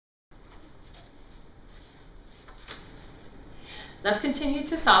Let's continue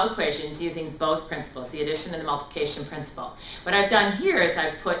to solve equations using both principles, the addition and the multiplication principle. What I've done here is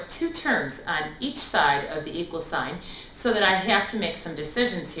I've put two terms on each side of the equal sign so that I have to make some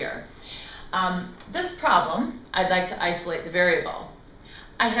decisions here. This problem, I'd like to isolate the variable.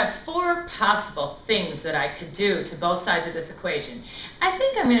 I have four possible things that I could do to both sides of this equation. I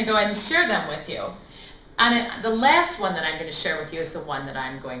think I'm going to go ahead and share them with you. And the last one that I'm going to share with you is the one that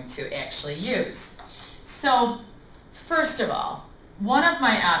I'm going to actually use. So, first of all, one of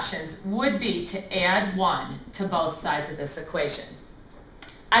my options would be to add 1 to both sides of this equation.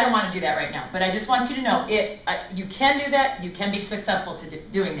 I don't want to do that right now, but I just want you to know you can do that. You can be successful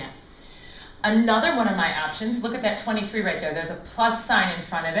doing that. Another one of my options, look at that 23 right there. There's a plus sign in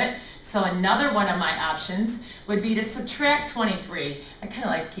front of it. So another one of my options would be to subtract 23. I kind of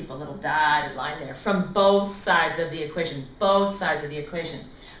like to keep a little dotted line there from both sides of the equation, both sides of the equation.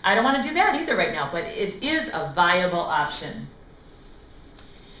 I don't want to do that either right now, but it is a viable option.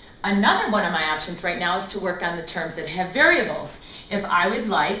 Another one of my options right now is to work on the terms that have variables. If I would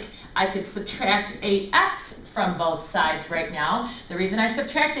like, I could subtract 8x from both sides right now. The reason I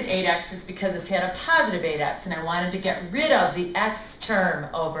subtracted 8x is because it's had a positive 8x, and I wanted to get rid of the x term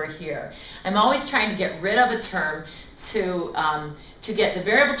over here. I'm always trying to get rid of a term to get the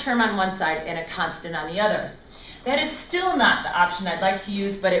variable term on one side and a constant on the other. That is still not the option I'd like to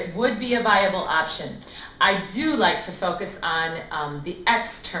use, but it would be a viable option. I do like to focus on the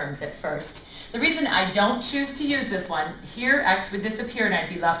x terms at first. The reason I don't choose to use this one, here x would disappear and I'd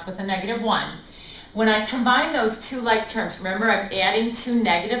be left with a -1. When I combine those two like terms, remember I'm adding two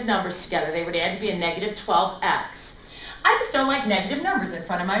negative numbers together. They would add to be a -12x. I just don't like negative numbers in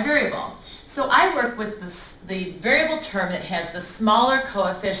front of my variable. So I work with the variable term that has the smaller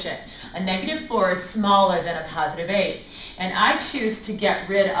coefficient. A -4 is smaller than a +8. And I choose to get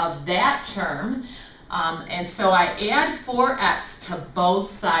rid of that term. And so I add 4x to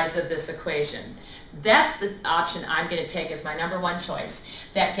both sides of this equation. That's the option I'm going to take as my number one choice.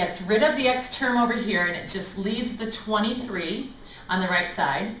 That gets rid of the x term over here, and it just leaves the 23 on the right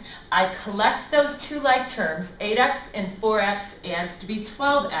side. I collect those two like terms, 8x and 4x adds to be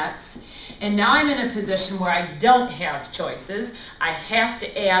 12x. And now I'm in a position where I don't have choices. I have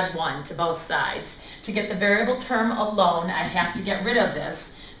to add 1 to both sides. To get the variable term alone, I have to get rid of this.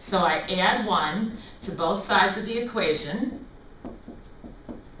 So I add 1 to both sides of the equation.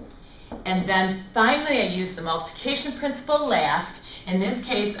 And then finally I use the multiplication principle last. In this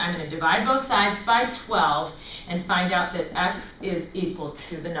case, I'm going to divide both sides by 12 and find out that x is equal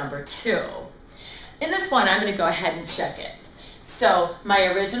to the number 2. In this one, I'm going to go ahead and check it. So my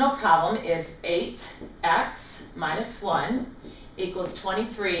original problem is 8x minus 1 equals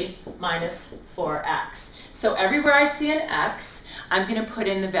 23 minus 4x. So everywhere I see an x, I'm going to put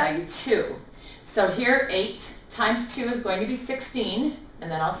in the value 2. So here 8 times 2 is going to be 16,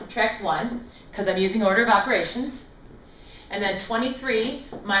 and then I'll subtract 1 because I'm using order of operations. And then 23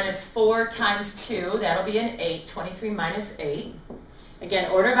 minus 4 times 2, that'll be an 8, 23 minus 8. Again,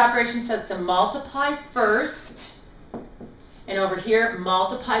 order of operations says to multiply first. And over here,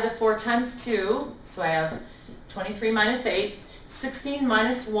 multiply the 4 times 2. So I have 23 minus 8. 16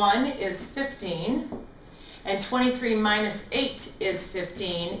 minus 1 is 15. And 23 minus 8 is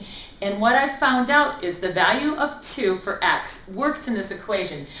 15. And what I found out is the value of 2 for x works in this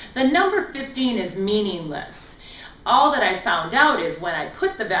equation. The number 15 is meaningless. All that I found out is when I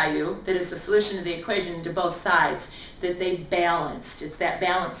put the value that is the solution to the equation into both sides, that they balanced. It's that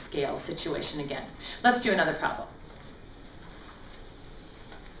balance scale situation again. Let's do another problem.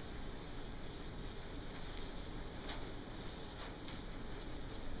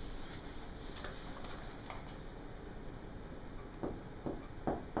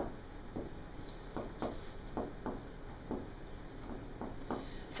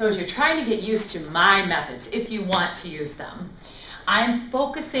 So as you're trying to get used to my methods, if you want to use them, I'm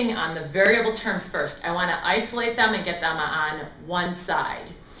focusing on the variable terms first. I want to isolate them and get them on one side.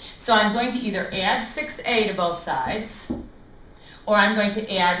 So I'm going to either add 6a to both sides, or I'm going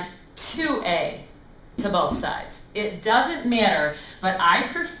to add 2a to both sides. It doesn't matter, but I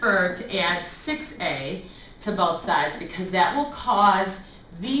prefer to add 6a to both sides because that will cause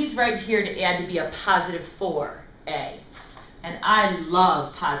these right here to add to be a positive 4a. And I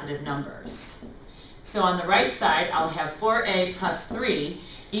love positive numbers. So on the right side, I'll have 4a plus 3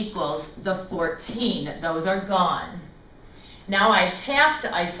 equals the 14. Those are gone. Now I have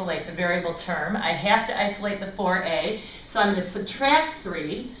to isolate the variable term. I have to isolate the 4a. So I'm going to subtract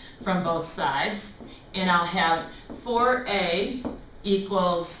 3 from both sides. And I'll have 4a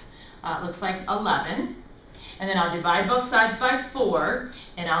equals, looks like 11. And then I'll divide both sides by 4.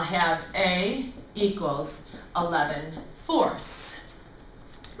 And I'll have a equals 11 fourths.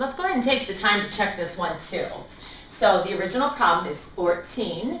 let's go ahead and take the time to check this one too. So the original problem is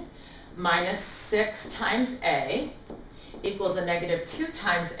 14 minus 6 times a equals a negative 2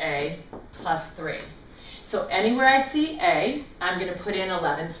 times a plus 3. So anywhere I see a, I'm going to put in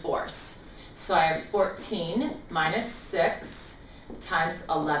 11/4. So I have 14 minus 6 times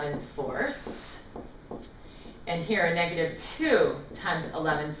 11/4. And here a negative 2 times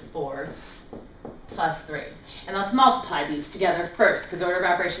 11/4 plus 3. And let's multiply these together first, because order of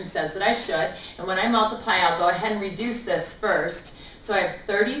operations says that I should. And when I multiply, I'll go ahead and reduce this first. So I have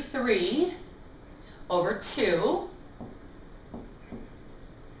 33 over 2.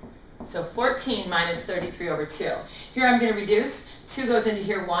 So 14 minus 33 over 2. Here I'm going to reduce. 2 goes into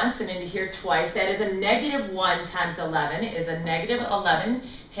here once and into here twice. That is a negative 1 times 11 is a negative 11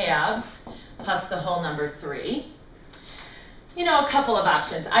 halves plus the whole number 3. You know, a couple of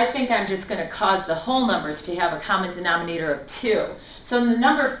options. I think I'm just going to cause the whole numbers to have a common denominator of 2. So in the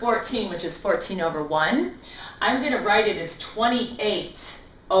number 14, which is 14 over 1, I'm going to write it as 28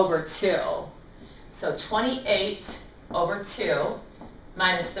 over 2. So 28 over 2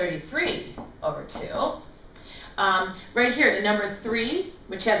 minus 33 over 2. Right here, the number 3,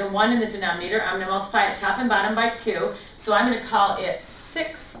 which has a 1 in the denominator, I'm going to multiply it top and bottom by 2. So I'm going to call it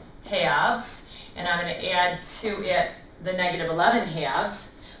 6 halves, and I'm going to add to it the negative 11 halves.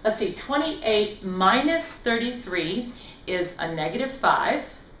 Let's see, 28 minus 33 is a negative 5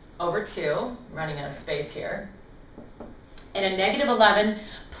 over 2. I'm running out of space here. And a negative 11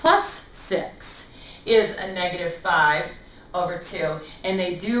 plus 6 is a negative 5 over 2. And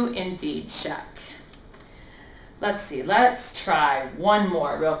they do indeed check. Let's see, let's try one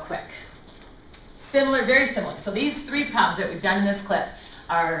more real quick. Similar, very similar. So these 3 problems that we've done in this clip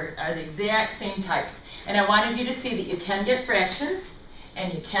are the exact same types. And I wanted you to see that you can get fractions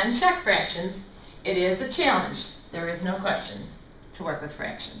and you can check fractions. It is a challenge. There is no question to work with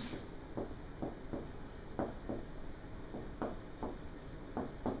fractions.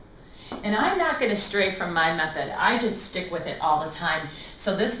 And I'm not going to stray from my method. I just stick with it all the time.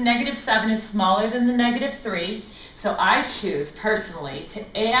 So this negative 7 is smaller than the negative 3. So I choose personally to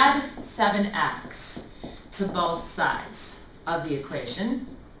add 7x to both sides of the equation.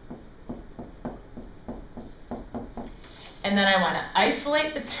 And then I want to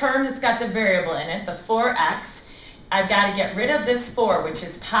isolate the term that's got the variable in it, the 4x. I've got to get rid of this 4, which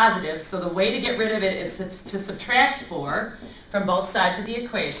is positive. So the way to get rid of it is to subtract 4 from both sides of the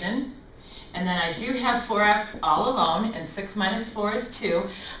equation. And then I do have 4x all alone, and 6 minus 4 is 2.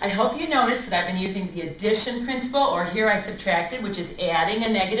 I hope you noticed that I've been using the addition principle, or here I subtracted, which is adding a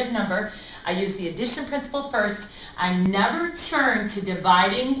negative number. I use the addition principle first. I never turn to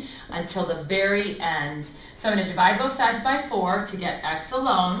dividing until the very end. So I'm going to divide both sides by 4 to get x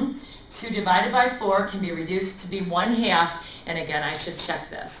alone. 2 divided by 4 can be reduced to be 1/2, and again, I should check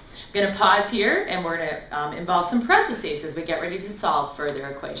this. I'm going to pause here, and we're going to involve some parentheses as we get ready to solve further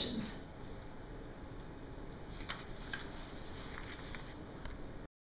equations.